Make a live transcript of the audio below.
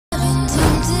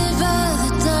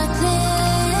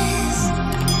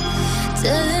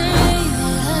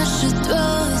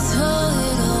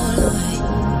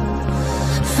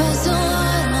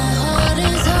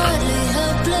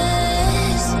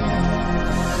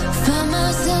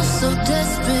so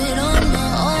desperate on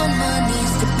my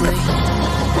knees to break.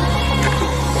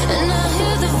 And I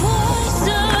hear the voice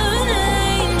of an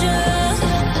angel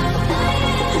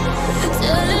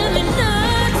telling me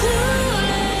not to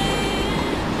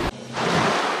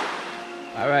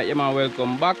leave. Alright, yeah man,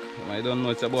 welcome back. I don't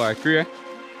know, it's a boy Okra.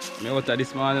 I out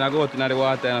this morning, I go out in the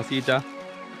water and I see it.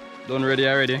 Done ready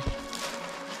already.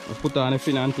 I put on the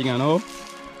fin and thing now.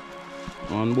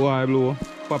 And boy blue,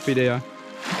 puppy there.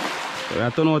 So I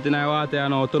turn out in the water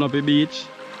now, turn up the beach.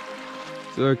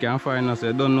 So you can find us,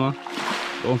 you don't know.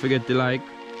 Don't forget to like,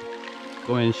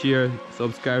 comment, share,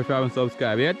 subscribe if you haven't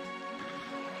subscribed yet.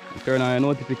 And turn on your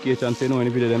notifications so you know when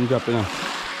the video them dropping out.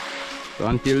 So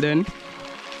until then,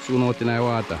 soon out in the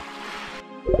water.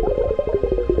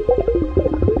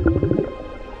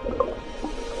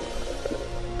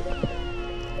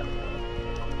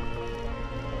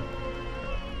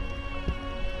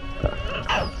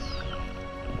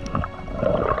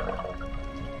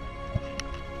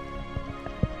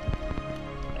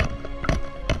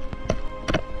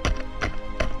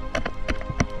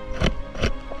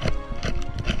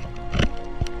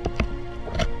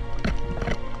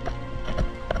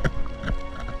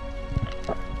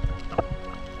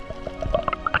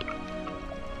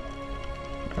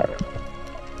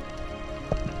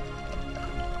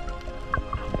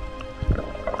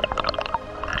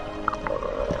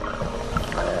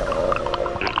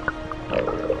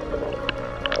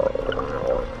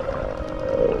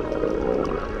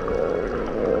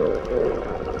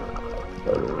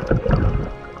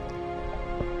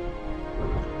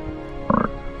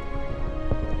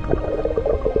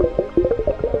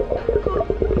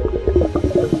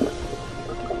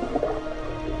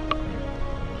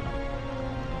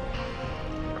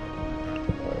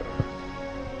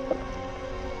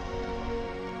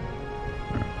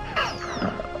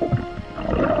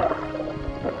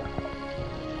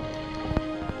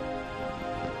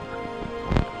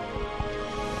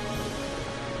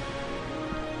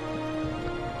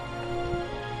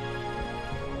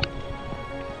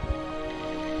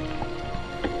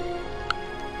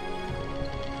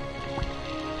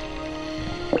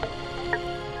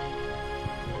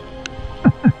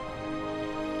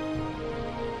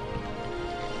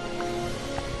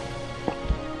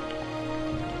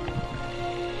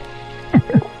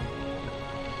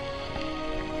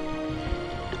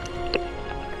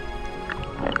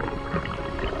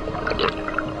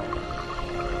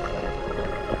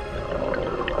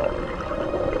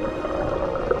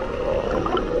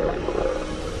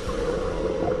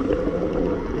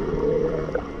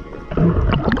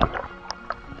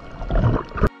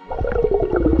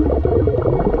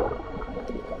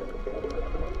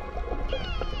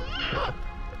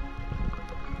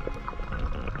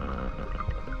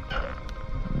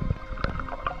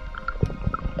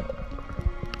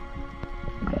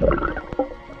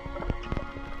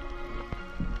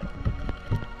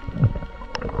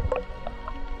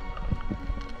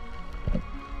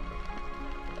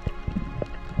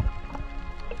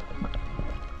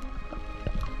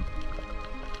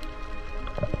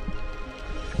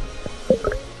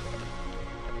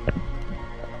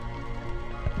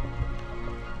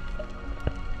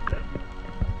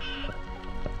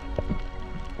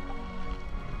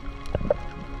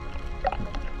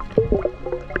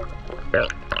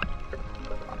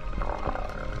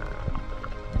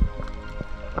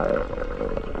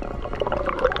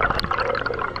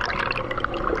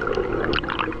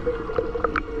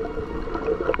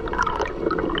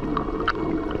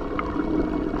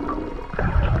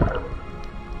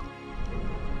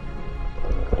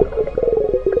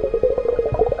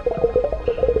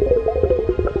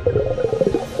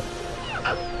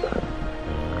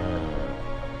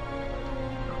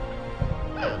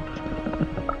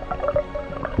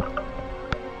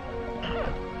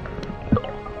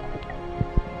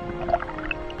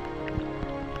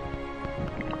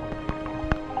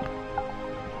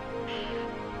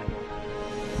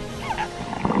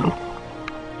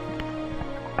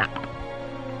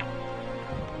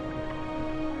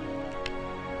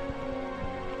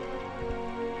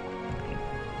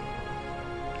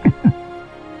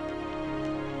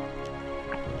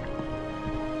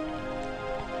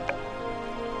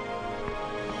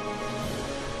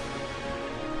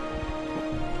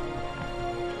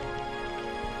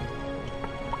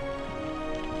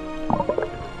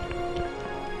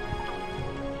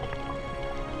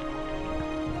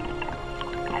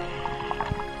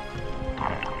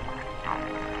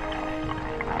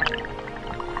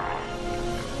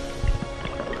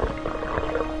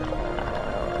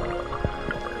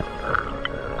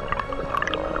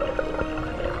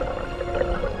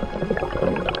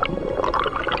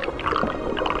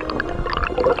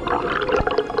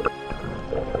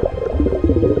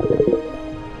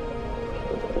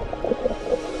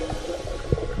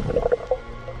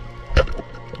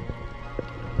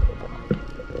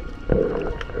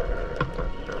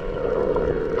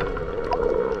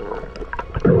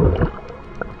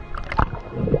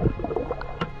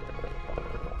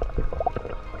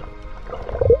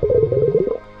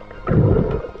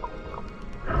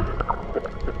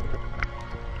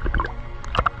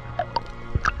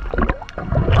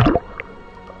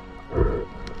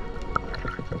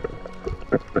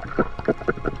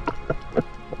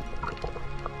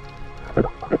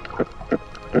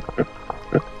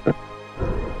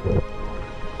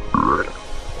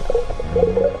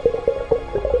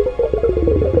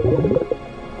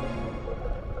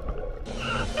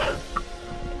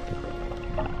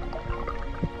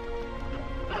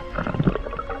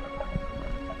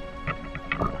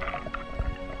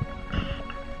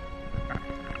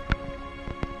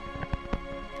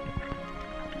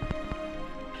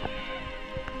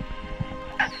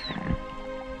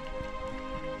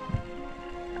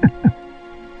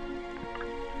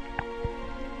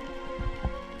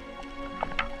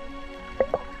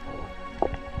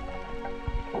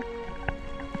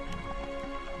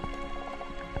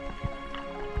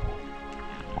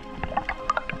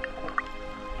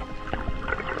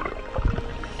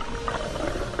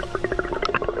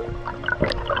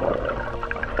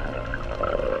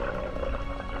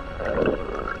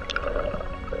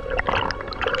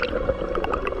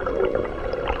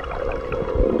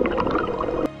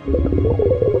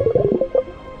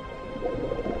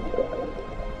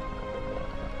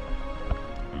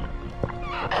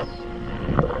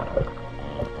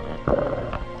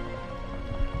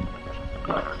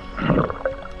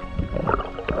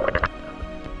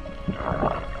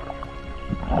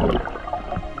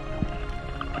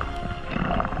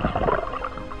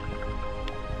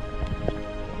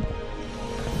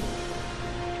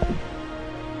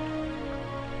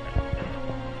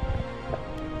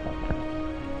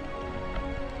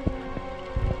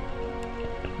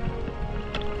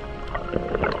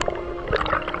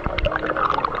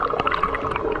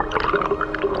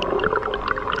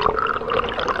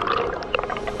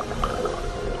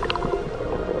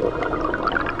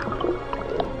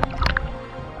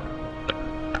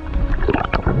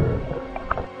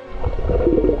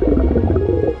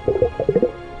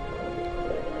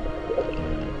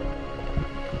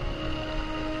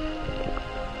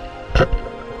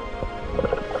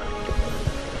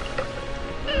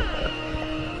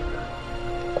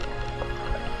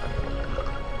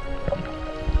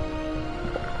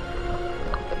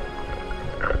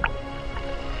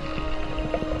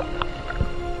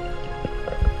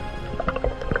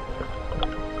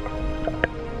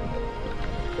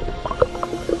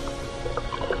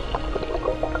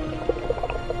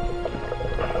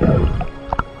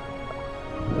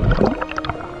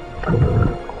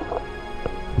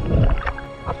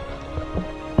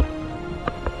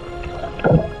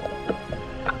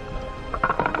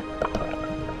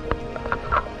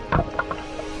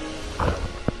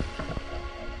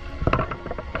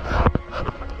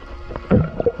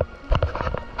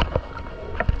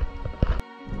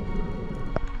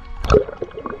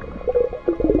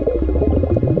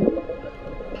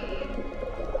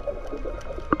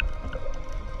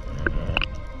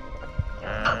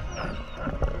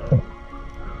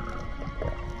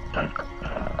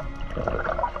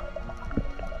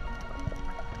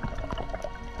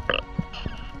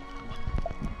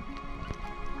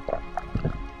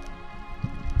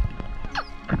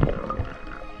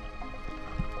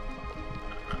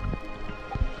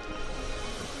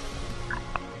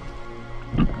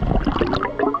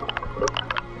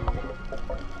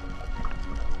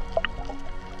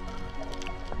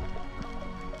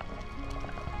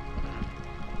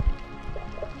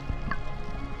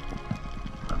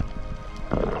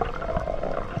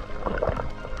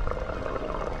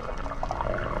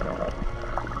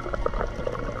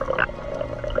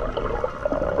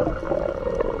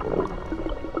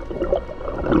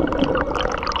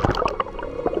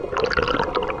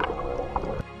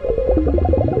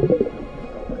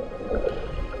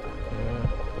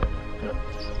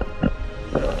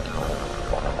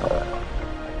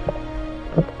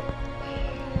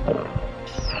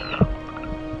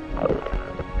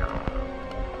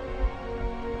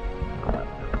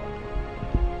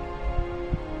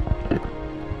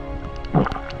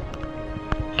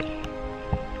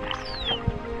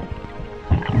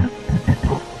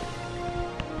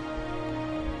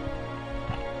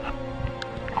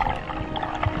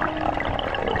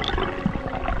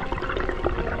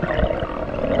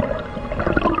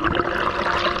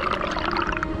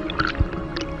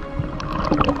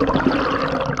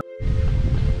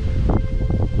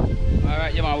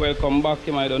 Welcome back.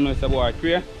 I don't know it's a boy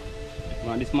Okra.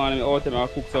 Man, this morning I'm out there, I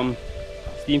cook some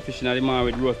steamed fish in the morning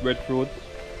with roast breadfruit.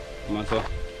 Man, so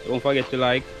don't forget to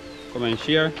like, comment,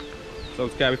 share,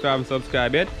 subscribe if you haven't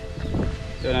subscribed yet.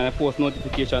 Then I post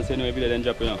notifications so you know every video then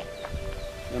drop, you know.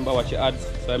 Remember watch your ads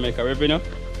so I make a revenue.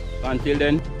 So until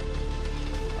then,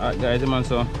 alright guys, man,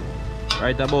 so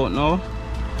right about now,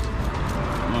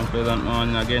 man, pleasant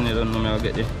morning again. You don't know me, I'll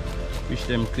get the fish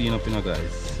them clean up, you know,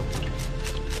 guys.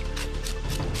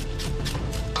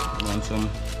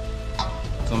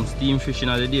 Some steamed fish in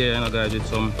the day, you know, guys, with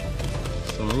some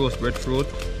roast breadfruit.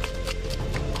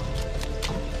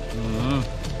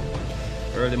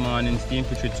 Early morning steamed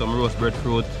fish with some roast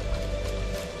breadfruit.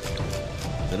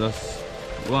 So just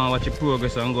go and watch the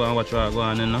progress and go and watch what go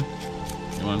on, you know.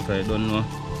 You man, cause you don't know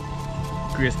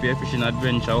crispy fishing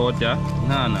adventure out there.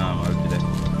 Nah, man, today.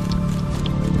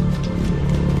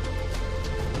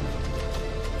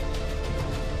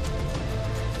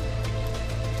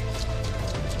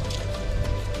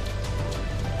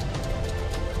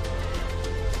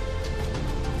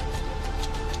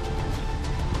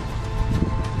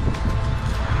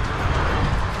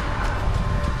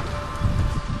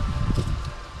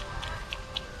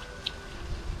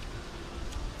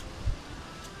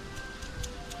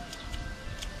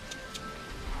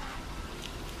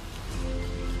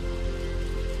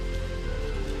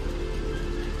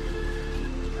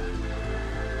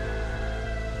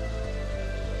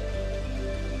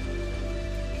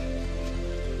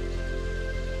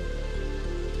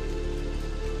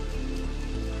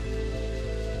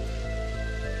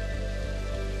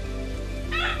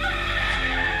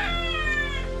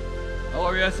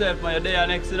 yourself, man. You're there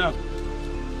next, you know.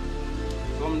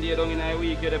 Some day down in a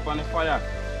week, you're up on the fire.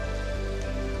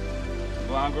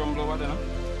 Go and grumble over there, no?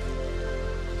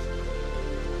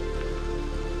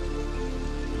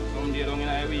 Some day down in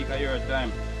a week, your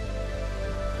time.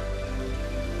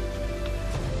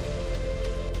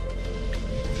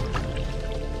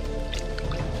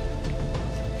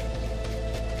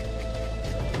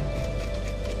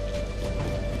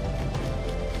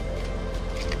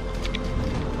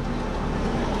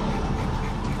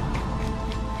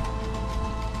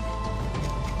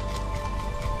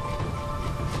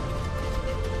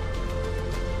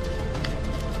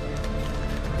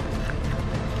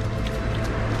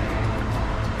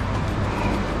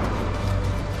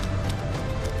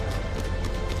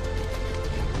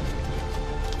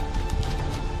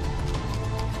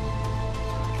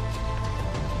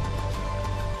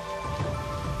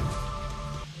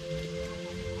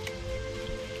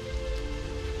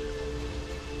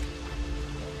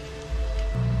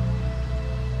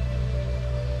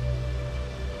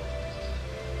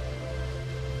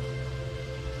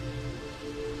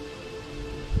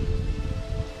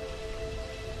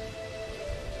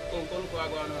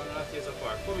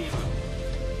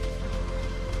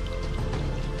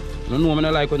 No, I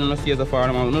don't like when you stay so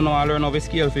far, man. No, I learn how to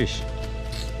scale fish.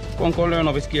 Come learn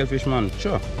how to scale fish, man.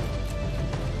 Sure.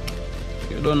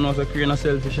 You don't know how to create a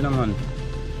selfish, you know, man.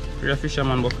 Create a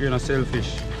fisherman, but create a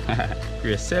selfish.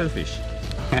 Create selfish.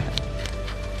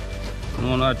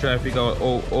 No, I try to figure out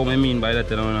how I mean by that,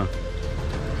 you know.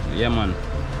 Yeah, man.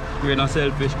 Create a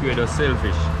selfish, create a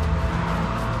selfish.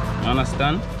 You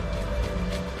understand?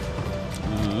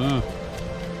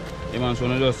 Yeah, man, so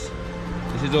this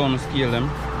is how I scale them.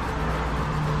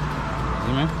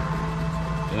 See me?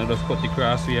 Then I just cut the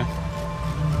cross here.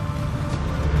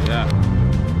 Yeah.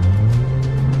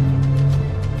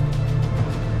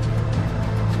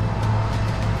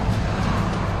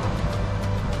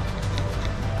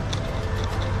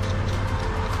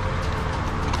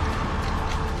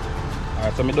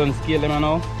 Alright, so I done scale them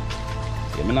now.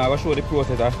 Yeah, I'm now going to show the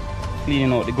process of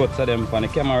cleaning out the guts of them on the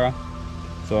camera.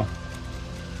 So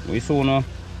we soon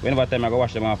whenever time I go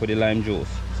wash them off with the lime juice.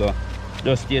 So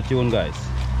just stay tuned, guys.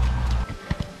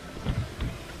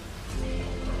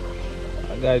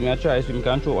 Guys, I try so I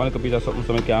can throw one little piece of something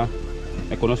so I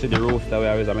can see the roast that way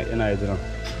I always make the nice, you know.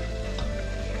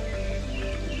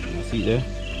 You see there?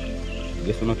 I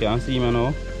guess you can see me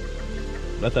now.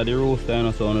 That's the roaster, you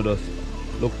know, so I just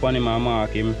look for him and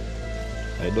mark him.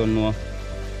 I don't know.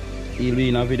 He'll be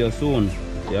in a video soon.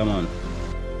 Yeah, man.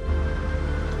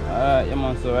 Alright, yeah,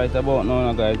 man, so right about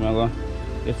now, guys, I'm going to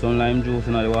get some lime juice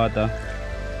in the water.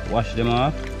 Wash them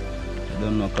off. I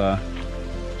don't know,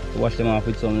 wash them off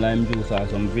with some lime juice or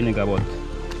some vinegar, but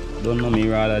don't know, me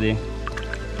rather the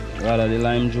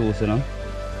lime juice, you know.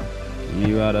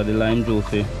 Me rather the lime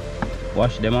juice.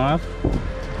 Wash them off.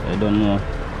 I don't know.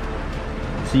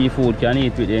 Seafood can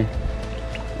eat with the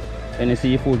any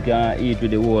seafood can eat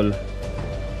with the whole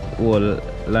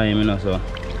lime, you know, so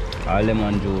or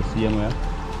lemon juice, same way.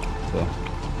 So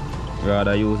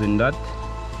rather using that.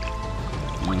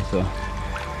 And so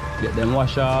get them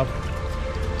wash off.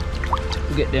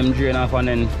 Get them drain off, and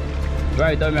then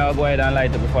right now I'll go ahead and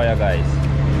light up the fire, guys.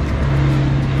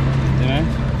 See me?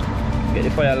 Get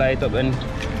the fire light up and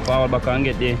forward back and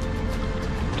get the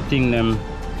thing them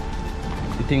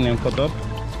cut up.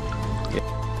 Yeah.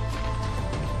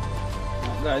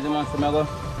 Guys, man, so I'm going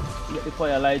to get the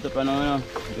fire light up and you know,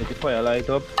 get the fire light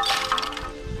up.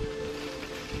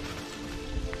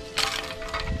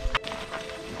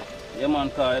 Yeah, man,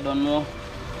 cause I don't know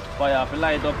fire have to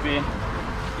light up here.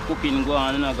 Cooking go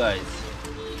on, you know, guys.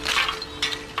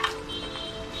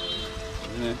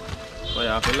 Yeah. So you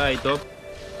have to light up.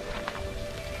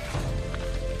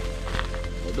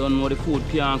 You don't know the food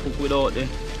can't cook without the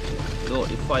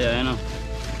fire, you know.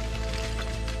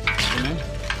 Yeah.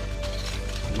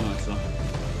 Yeah, so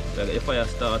get the fire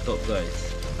start up,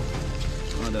 guys.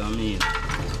 What do I mean?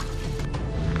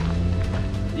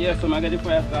 Yeah, so I get the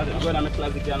fire started. I'm going to my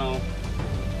closet here now.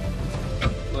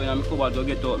 Going to my cupboard to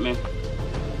get out me.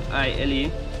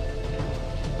 I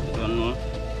don't know.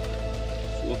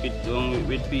 Soak it down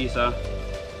with piece of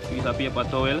paper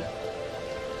towel.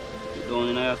 Put it down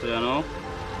in here so you know.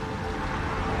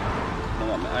 I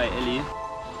want my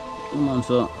come on,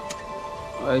 so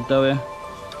right away.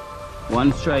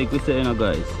 One strike we say, you know,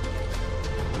 guys.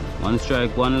 One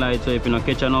strike, one light. So if you don't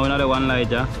catch now another one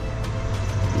light, yeah,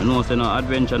 you know, so no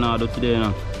adventure now do today, you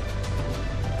know.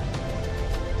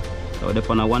 So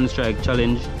they're on a one strike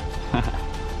challenge.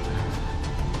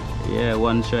 Yeah,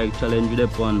 one strike challenge with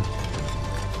that one.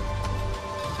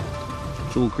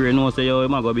 True Crane know say yo, he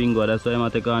might go bingo, that's why he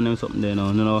might take on him something there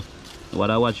now. You know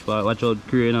what I watch for, watch out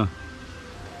Crane now.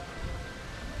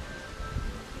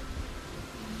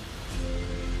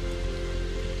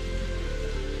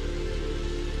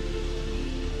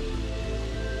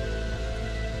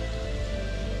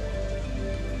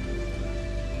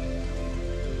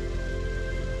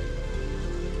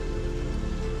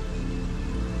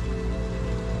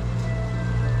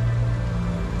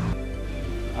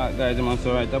 Alright guys, I'm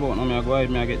so right about now I go ahead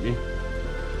and get the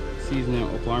seasoning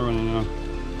up and running now.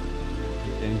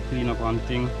 Then clean up on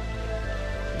thing.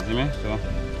 You see me? So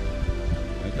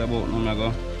right about now I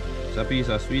go. It's a piece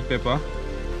of sweet pepper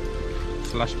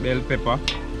 / bell pepper.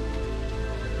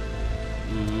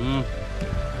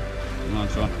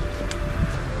 So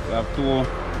we have 2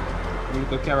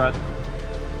 little carrot.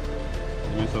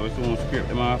 So we soon scrape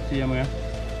them off the same way.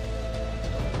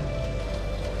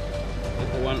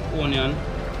 1 onion.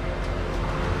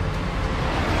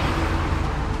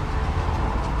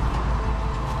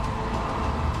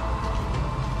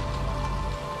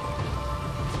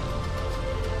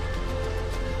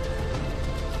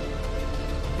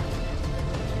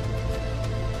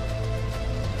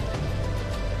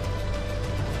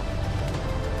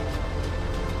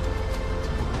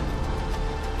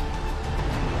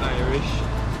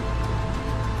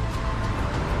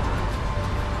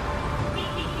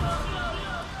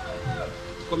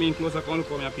 Come in closer, come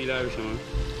here, peel Irish, man.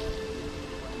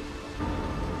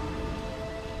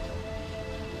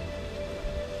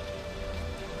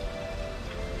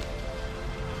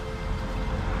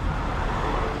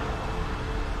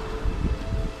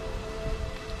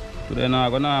 Today now I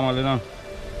go normal, you know.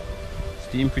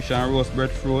 Steam fish and roast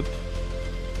breadfruit.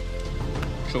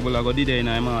 Trouble I go did in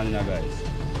the morning, guys.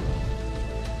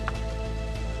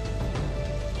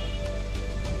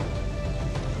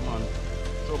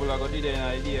 I go did an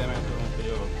idea, man, for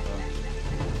you.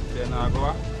 So, then I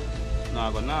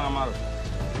go normal.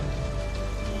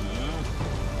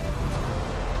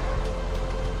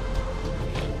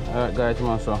 Alright guys,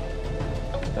 man, so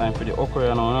time for the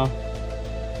okra now.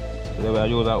 So I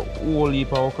use a whole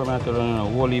heap of okra, man, tell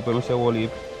you, whole heap, I say whole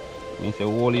heap. I say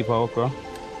whole heap of okra.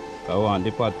 I want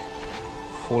the pot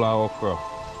full of okra.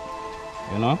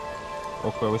 You know?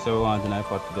 Okra we say we want in the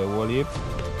pot for the whole heap.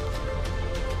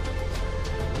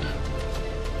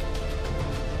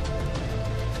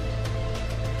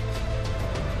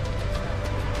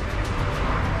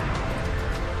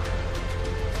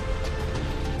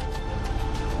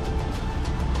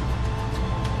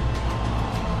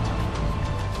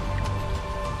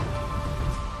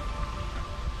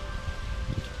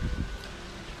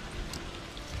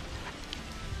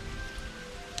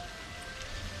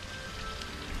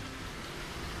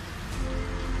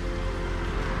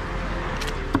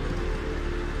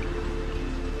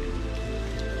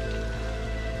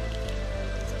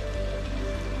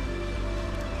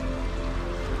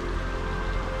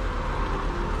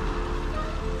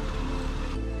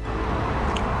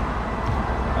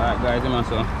 Alright guys, man,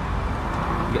 so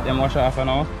get them wash off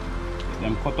now, get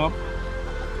them cut up.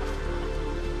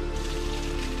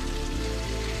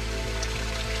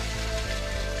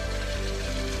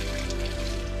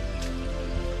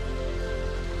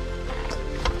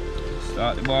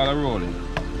 Start the ball rolling.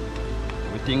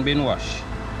 Everything been washed.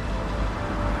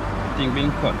 Everything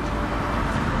been cut.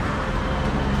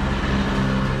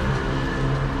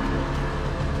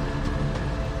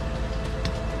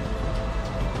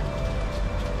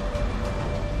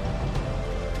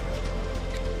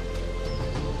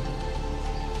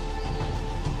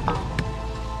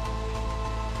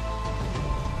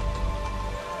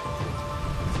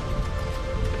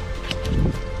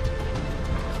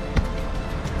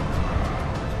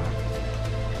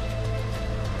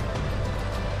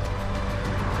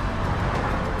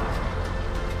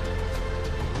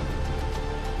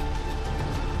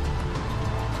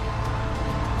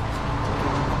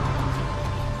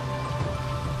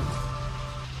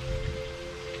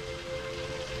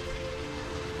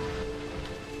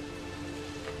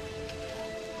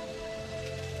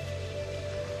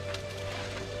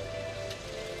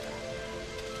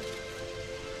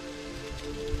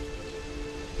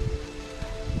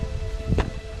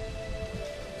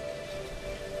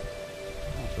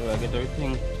 So I get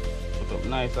everything put up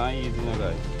nice and easy, you know,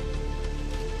 guys.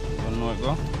 Don't know it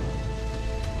go.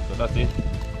 So that's it.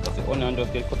 That's the onion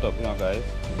just get cut up, you know, guys.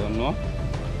 Don't know.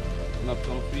 Not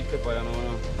some sweet pepper, you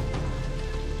know.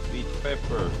 Sweet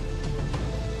pepper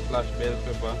 / bell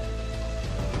pepper.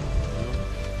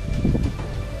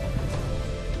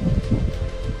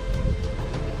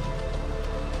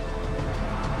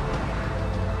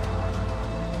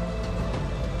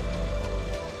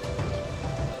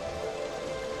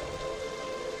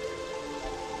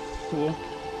 2. This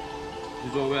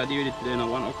is what we are doing it today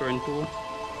now, 1 okra and 2.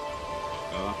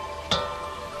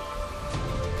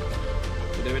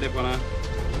 Today we dip on a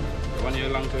 1 year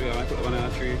long, so we have put one on a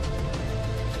 3.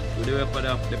 Today we put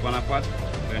up on a pot.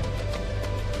 Okay.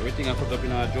 Everything I put up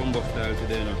in a jumbo style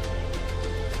today now.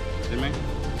 See me?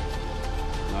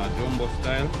 Jumbo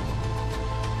style.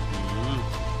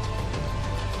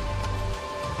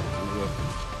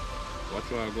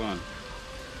 Watch where I go on.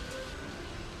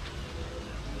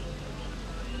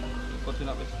 Cutting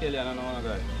up the scallion and all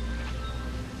guys.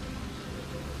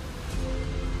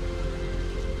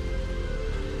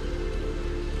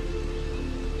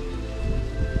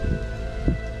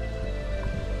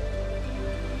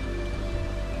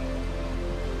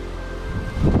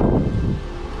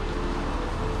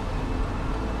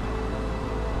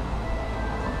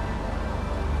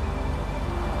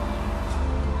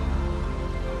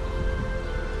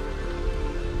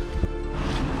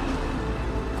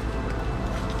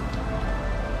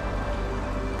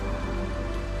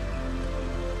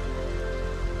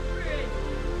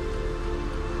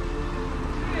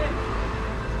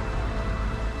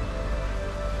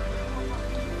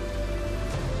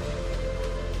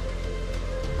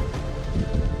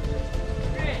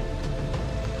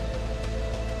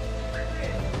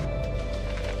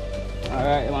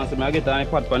 Alright, man, so I get on the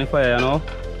pot on the fire, you know.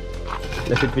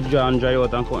 Let it dry and dry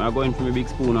out and come. I'm going for my big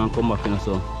spoon and come back, you know,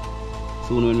 so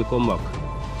soon when we come back.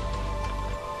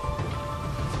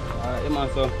 Alright, man,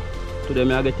 so today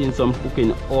I get in some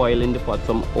cooking oil in the pot,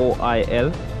 some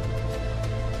oil.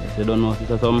 If you don't know, this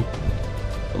is some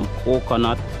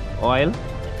coconut oil.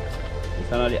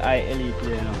 It's another ILE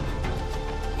play, you know.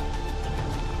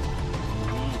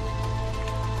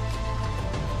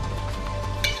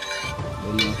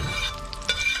 Don't know.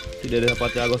 Today the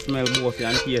pot I go smell both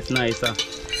and taste nicer.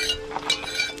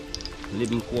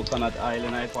 Living coconut oil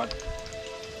in the pot.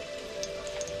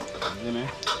 See me?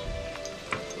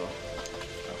 So,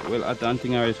 well hot and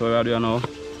thing already, so we are doing now.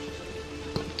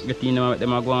 Get in them,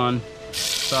 them go and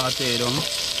saute down.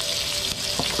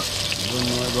 Don't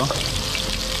know where go.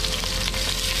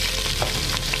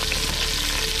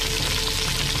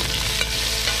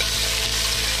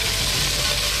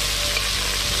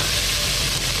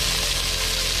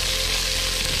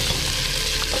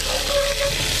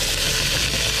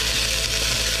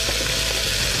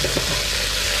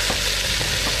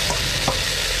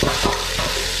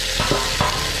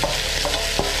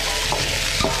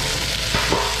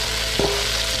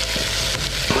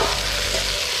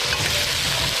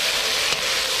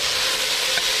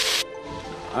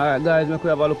 Alright guys, make we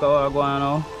have a look at what we're going on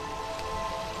now.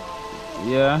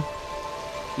 Yeah,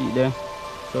 see there.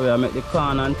 So we make the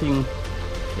corn and thing,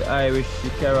 the Irish, the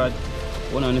carrot,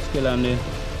 one on the scale and the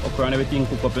okra and everything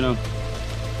cook up, you know.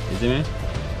 You see me?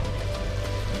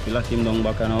 If you let him down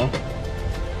back now.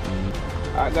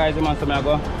 Alright guys, man, so I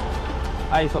go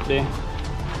ice up the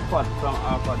pot from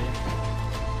half of the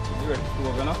direct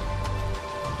stove, you know.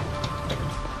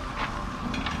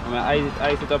 I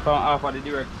ice it up from half of the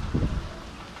direct.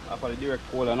 For the direct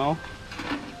cola now.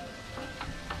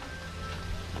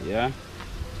 Yeah.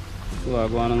 So I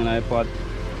go on in the pot.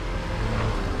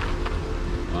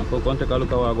 I can take a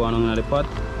look at what going on in the pot.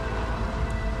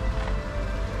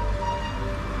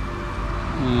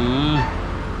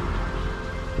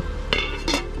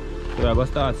 So I go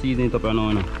start seasoning it up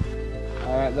now.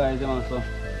 Alright guys, so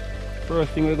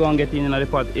first thing we're going to get in the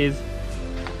pot is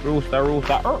rooster.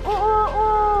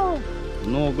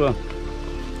 No go.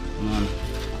 Man.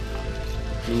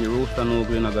 In the rooster no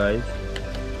green, guys.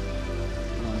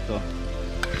 So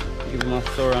give him a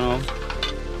stir now.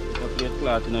 Put the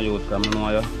cloth in the use because I know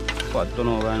your pot turn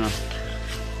over right now.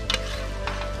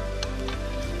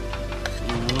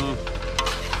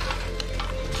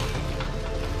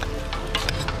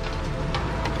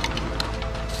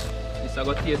 This is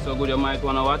going to taste so good you might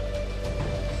want to what?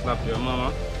 Slap your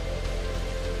mama.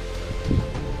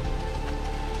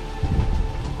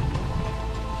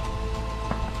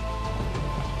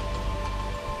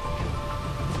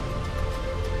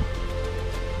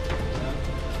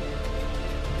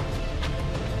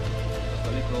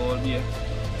 Yeah.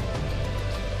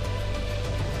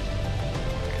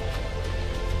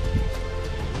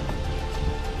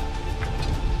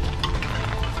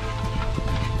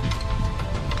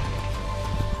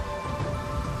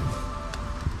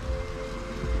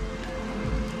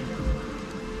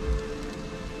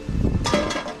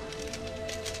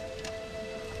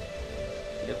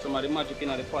 Get some of the magic in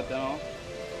the pot, you know.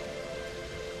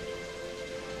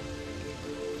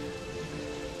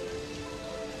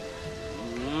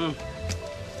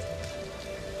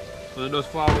 So just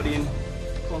forward in.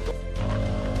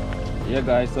 Yeah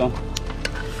guys, so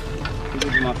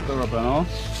give him a stir up now.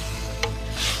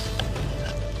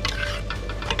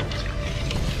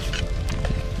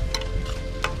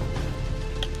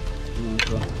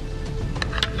 So,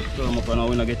 stir them up now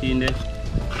when I get in there.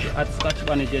 Add scotch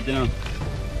on it yet, you know.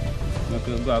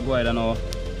 Go ahead and now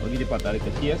I'll give the pot a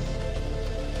little taste.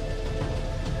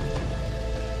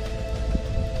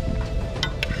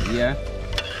 Yeah,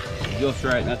 just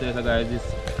right. Now tell you guys,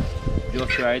 this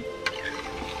just right.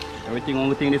 Everything,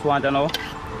 only thing this one now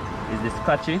is the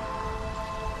scotchy,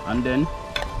 and then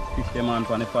fish them on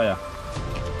the fire.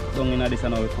 Down in this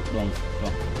and now we cook down.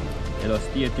 So you just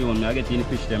stay tuned. I get in the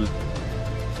fish them.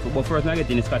 So, but first I get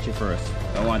in the scotchy first.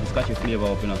 I want the scotchy flavor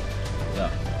up, you know. Yeah.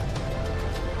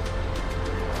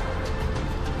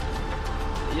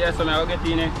 Yeah, so I'll get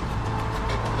in it.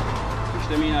 Fish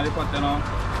them in the pot now.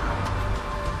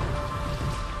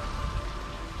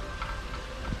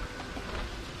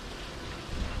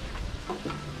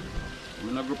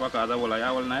 I'm not group of cars, I will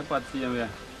not pot see them here.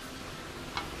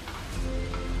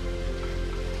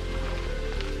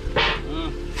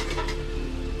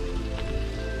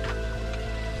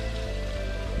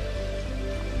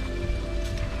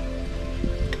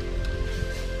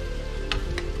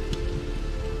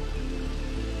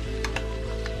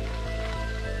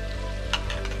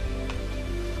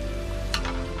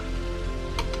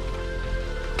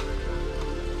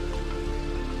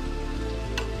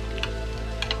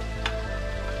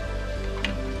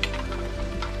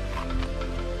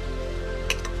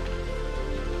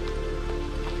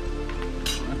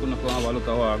 Look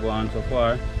at what I go on so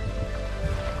far.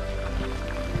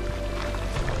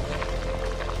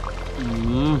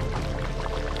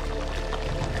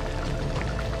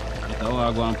 That's how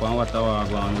I go on, what I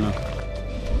go on, you know.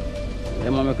 Yeah,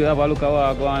 man, make you have a look at what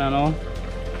I go on now.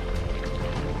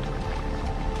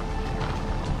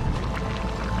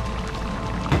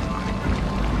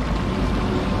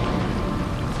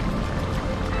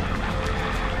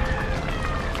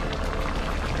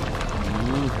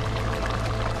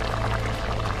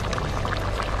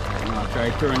 Try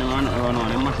turn him on, run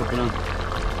on him, mash up, you know.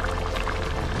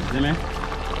 See me?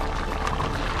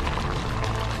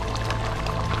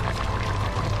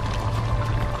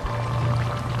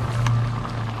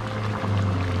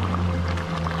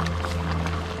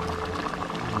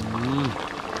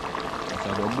 So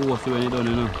I go bossy when you done,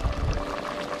 you know.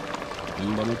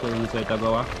 Remember me telling you so it go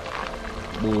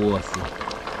bossy.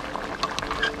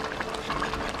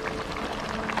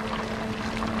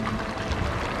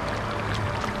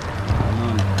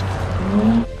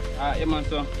 Yeah, man,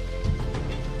 so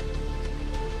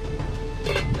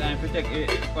time to take it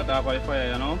pot off of the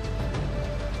fire, you know.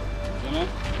 See me?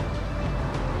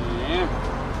 Yeah.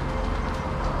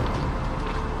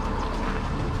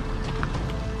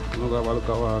 I'm gonna have a look at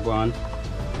what I go on.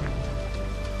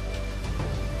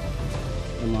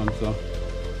 Yeah, man, so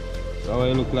that's how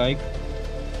it look like.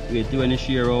 Wait till when it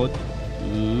shear out.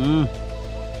 I'm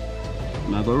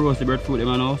gonna go roast the breadfruit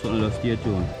now, so just stay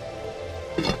tuned.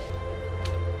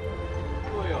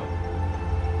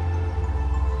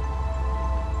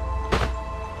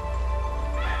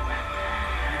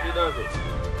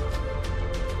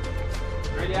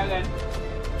 Ready again?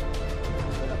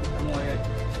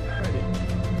 Ready.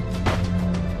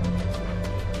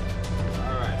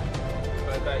 Alright.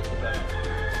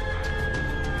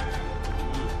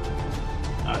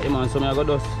 Yeah, man, so I go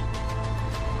just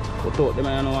put out them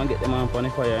and I get them on the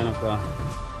fire, you know.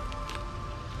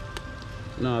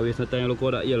 No, waste no time. Look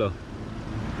at that yellow.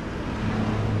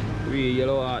 Real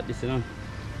yellow heart, this, you know.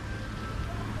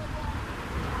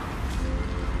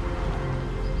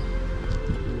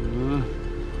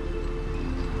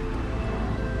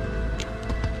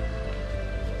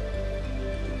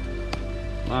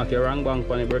 Okay, wrong bank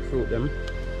for the breadfruit them.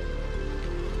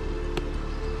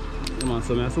 Come on,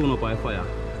 so I soon up on fire.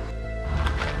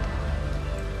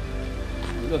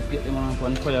 Just get them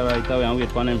on the fire right away and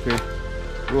wait for them to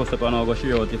roast up and I'll go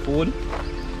share out the food.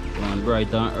 And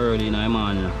bright and early in the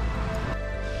morning.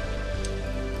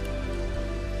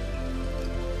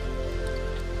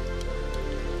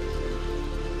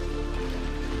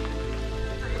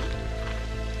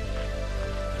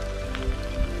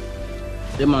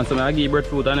 Yeah, man, so I give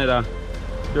breadfruit another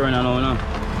turn now, no?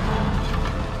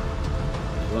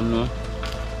 Don't know.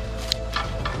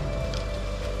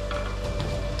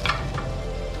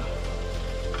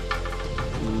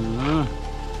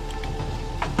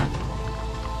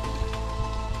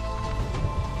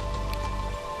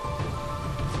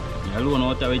 Yeah, alone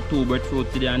out with 2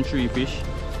 breadfruit today and 3 fish.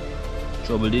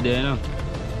 Trouble did there, you know.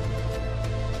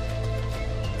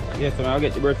 Yes, so I'll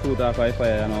get the breadfruit off the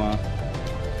fire now.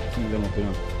 Keep them up, you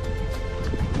know.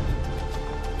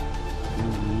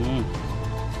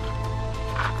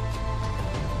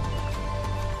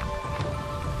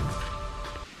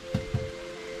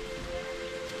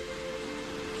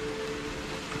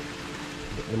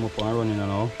 Get them up and running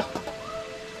now.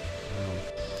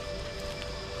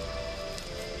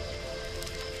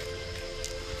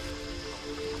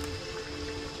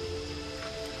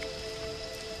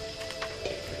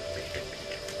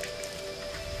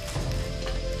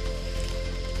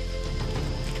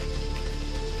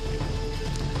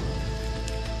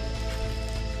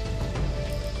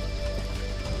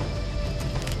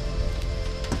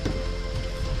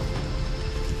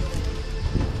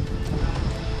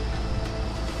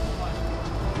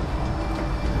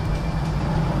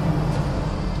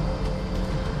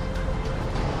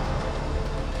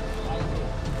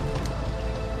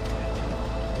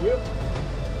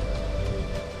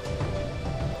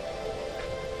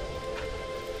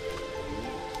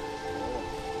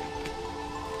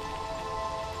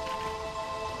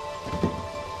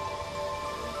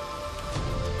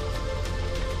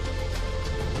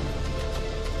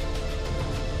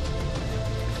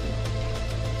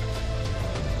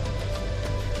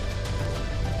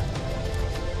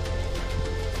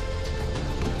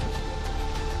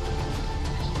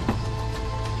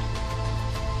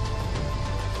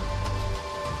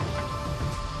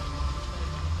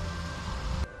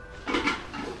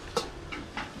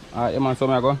 Alright, man, so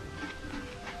I go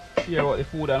share out the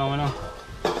food now, you know.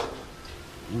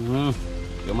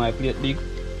 So my plate big.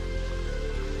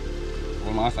 So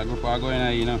my master group are going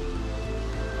here, you know.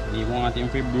 They want him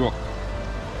to broke.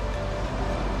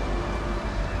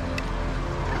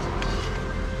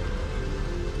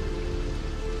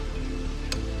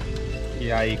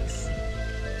 Yikes.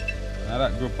 Now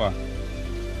that grouper.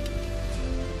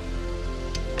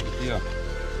 Yeah.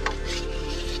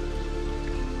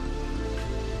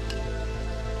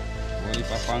 If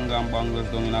a panga and bangles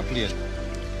down in a plate.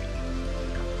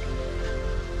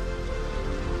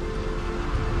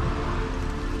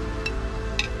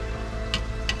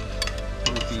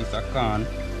 Two pieces of corn.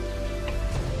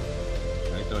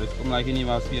 Right, so it's come like you need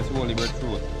a space for the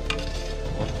breadfruit.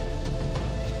 But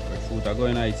breadfruit are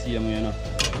going to see them, you know.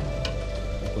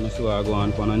 I'm going to see I go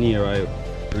on for a near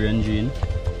ranging.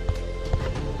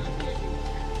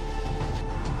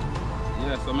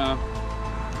 Yeah, so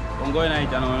I'm going to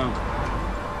eat now.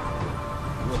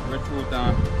 Breadfruit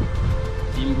and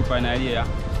team group in idea.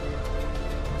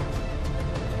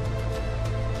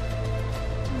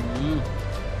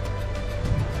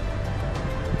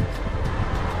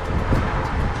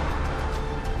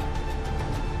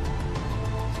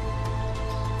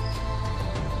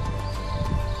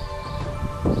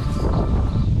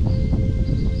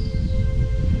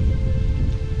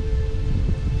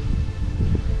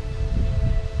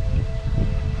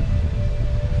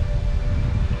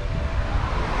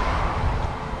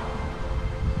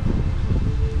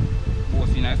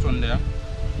 Nice one there.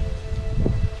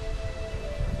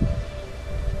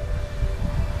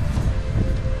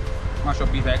 Mash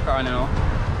up piece of corn, you know.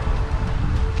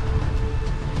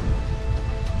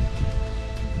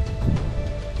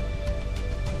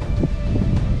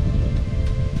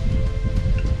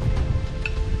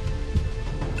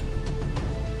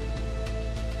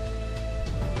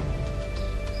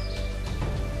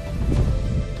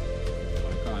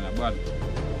 Corn are bad.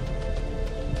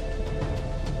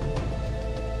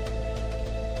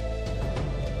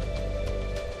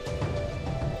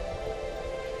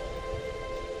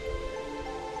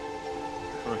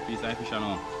 First piece of fish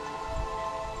now.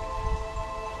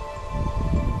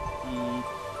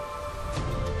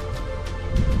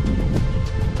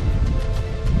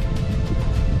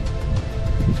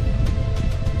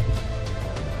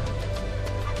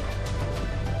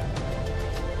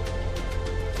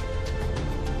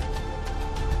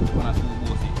 Gonna see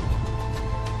bossy.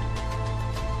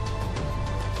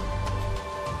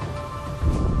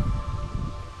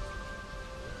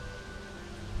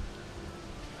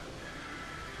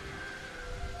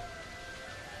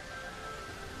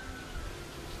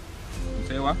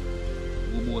 Say what?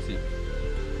 Bossy.